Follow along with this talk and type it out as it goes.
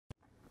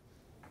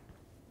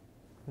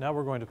now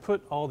we're going to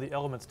put all the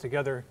elements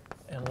together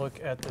and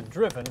look at the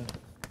driven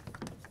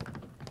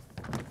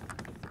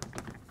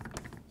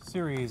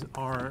series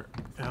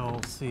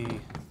RLC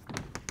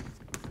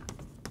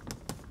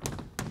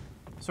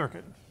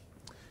circuit.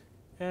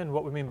 And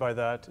what we mean by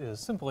that is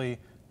simply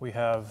we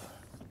have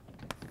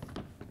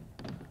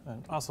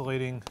an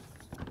oscillating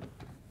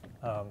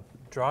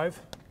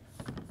drive.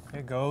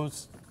 It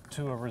goes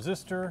to a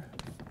resistor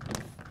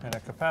and a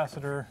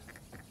capacitor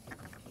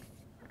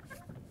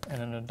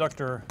and an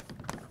inductor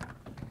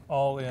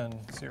all in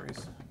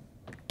series.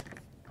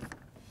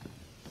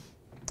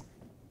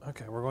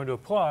 Okay, we're going to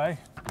apply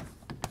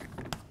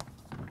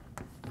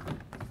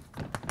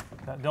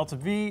that delta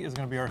V is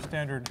going to be our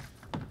standard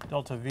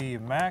delta V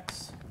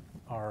max,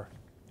 our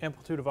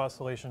amplitude of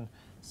oscillation,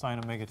 sine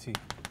omega t.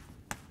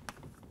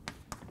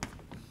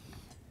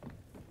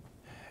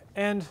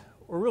 And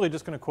we're really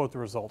just going to quote the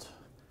result.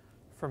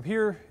 From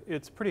here,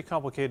 it's pretty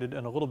complicated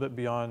and a little bit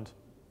beyond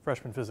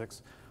freshman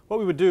physics. What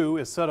we would do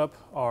is set up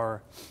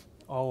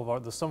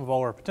the sum of all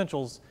our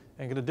potentials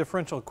and get a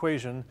differential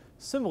equation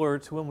similar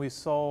to when we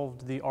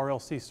solved the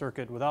RLC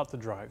circuit without the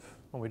drive,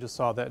 when we just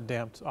saw that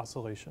damped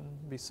oscillation.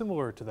 It'd be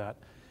similar to that,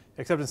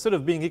 except instead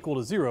of being equal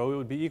to 0, it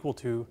would be equal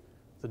to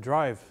the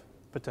drive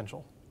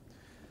potential.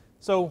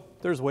 So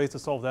there's ways to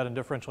solve that in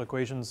differential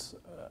equations.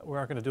 We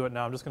aren't going to do it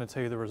now. I'm just going to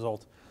tell you the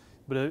result.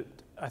 But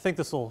I think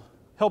this will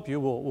help you.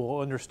 We'll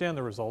understand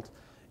the result.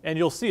 And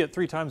you'll see it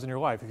 3 times in your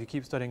life if you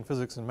keep studying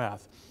physics and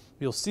math.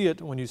 You'll see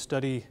it when you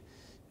study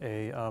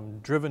a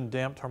driven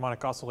damped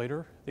harmonic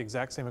oscillator, the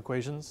exact same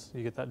equations.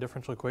 You get that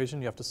differential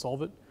equation, you have to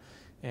solve it.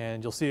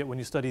 And you'll see it when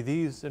you study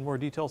these in more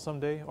detail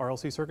someday,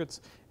 RLC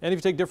circuits. And if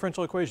you take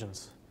differential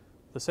equations,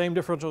 the same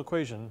differential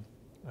equation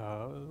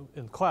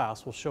in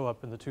class will show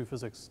up in the 2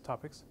 physics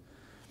topics.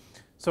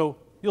 So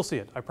you'll see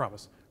it, I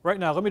promise. Right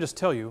now, let me just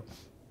tell you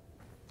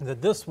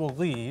that this will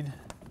lead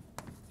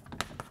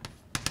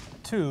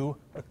to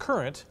a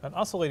current, an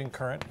oscillating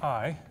current,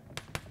 I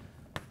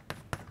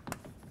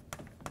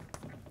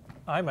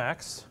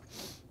max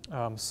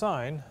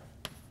sine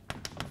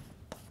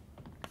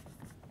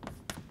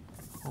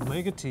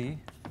omega t,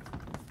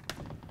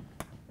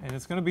 and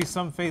it's going to be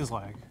some phase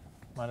lag,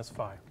 minus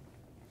phi.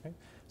 Okay?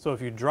 So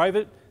if you drive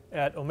it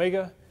at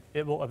omega,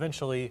 it will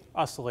eventually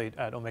oscillate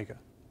at omega.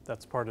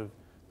 That's part of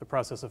the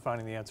process of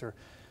finding the answer.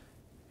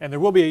 And there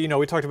will be,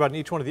 we talked about in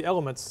each one of the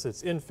elements,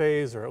 it's in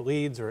phase or it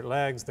leads or it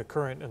lags, the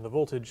current and the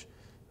voltage.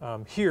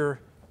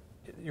 Here,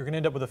 you're going to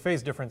end up with a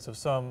phase difference of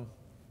some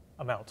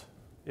amount.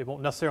 It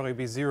won't necessarily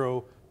be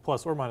 0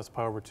 plus or minus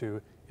pi over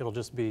 2. It'll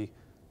just be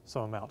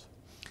some amount.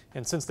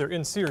 And since they're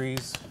in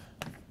series,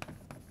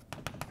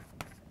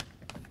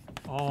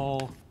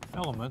 all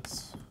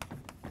elements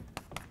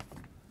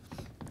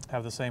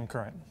have the same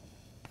current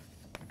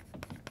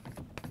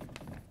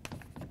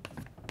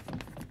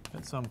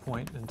at some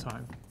point in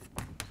time.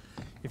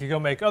 If you go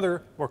make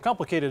other more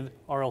complicated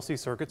RLC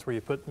circuits where you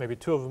put maybe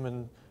 2 of them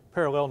in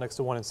parallel next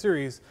to one in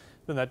series,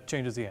 then that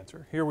changes the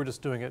answer. Here we're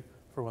just doing it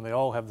for when they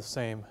all have the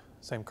same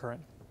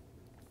current.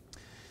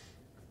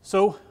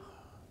 So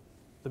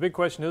the big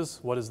question is,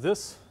 what is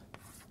this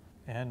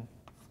and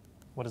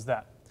what is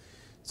that?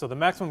 So the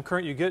maximum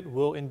current you get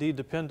will indeed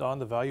depend on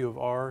the value of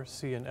R,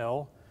 C, and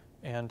L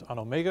and on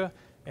omega.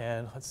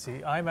 And let's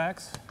see, I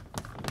max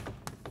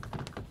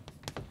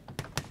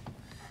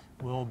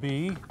will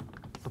be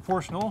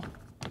proportional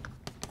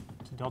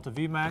to delta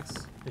V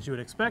max, as you would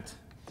expect.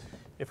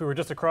 If we were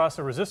just across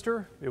a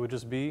resistor, it would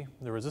just be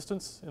the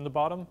resistance in the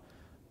bottom.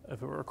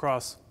 If it were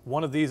across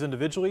one of these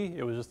individually,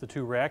 it was just the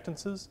 2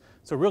 reactances.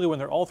 So really, when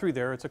they're all 3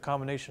 there, it's a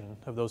combination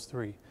of those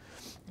 3.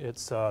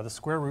 It's the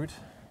square root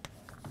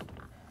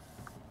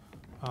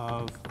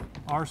of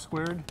R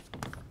squared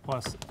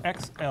plus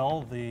XL,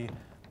 the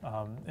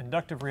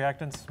inductive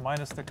reactance,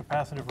 minus the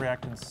capacitive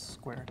reactance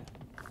squared.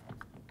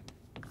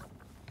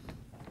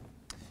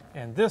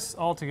 And this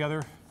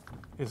altogether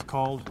is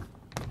called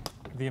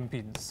the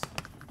impedance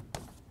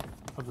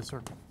of the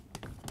circuit.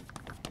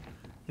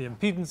 The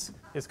impedance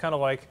is kind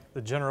of like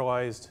the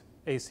generalized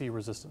AC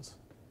resistance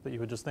that you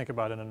would just think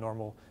about in a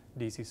normal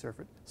DC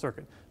circuit. So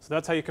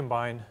that's how you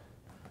combine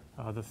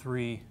the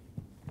three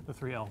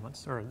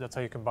elements, or that's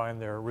how you combine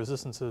their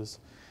resistances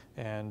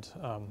and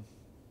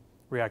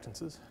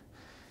reactances.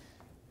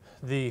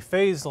 The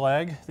phase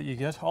lag that you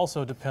get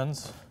also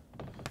depends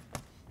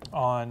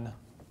on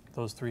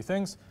those 3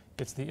 things.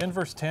 It's the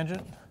inverse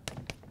tangent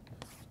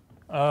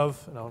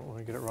of, no, let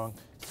me get it wrong.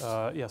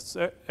 Yes,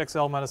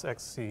 XL minus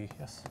XC,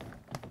 yes.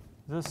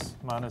 This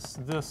minus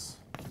this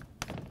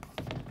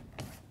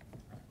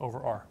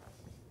over R.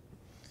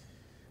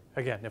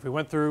 Again, if we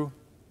went through,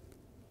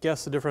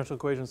 guessed the differential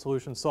equation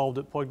solution, solved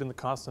it, plugged in the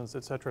constants,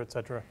 et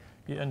cetera,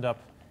 you end up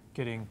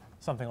getting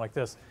something like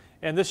this.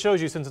 And this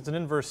shows you, since it's an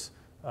inverse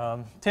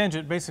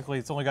tangent, basically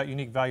it's only got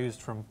unique values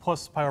from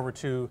plus pi over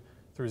 2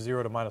 through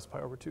 0 to minus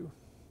pi over 2.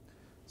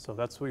 So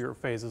that's where your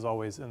phase is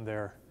always in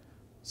there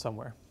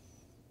somewhere.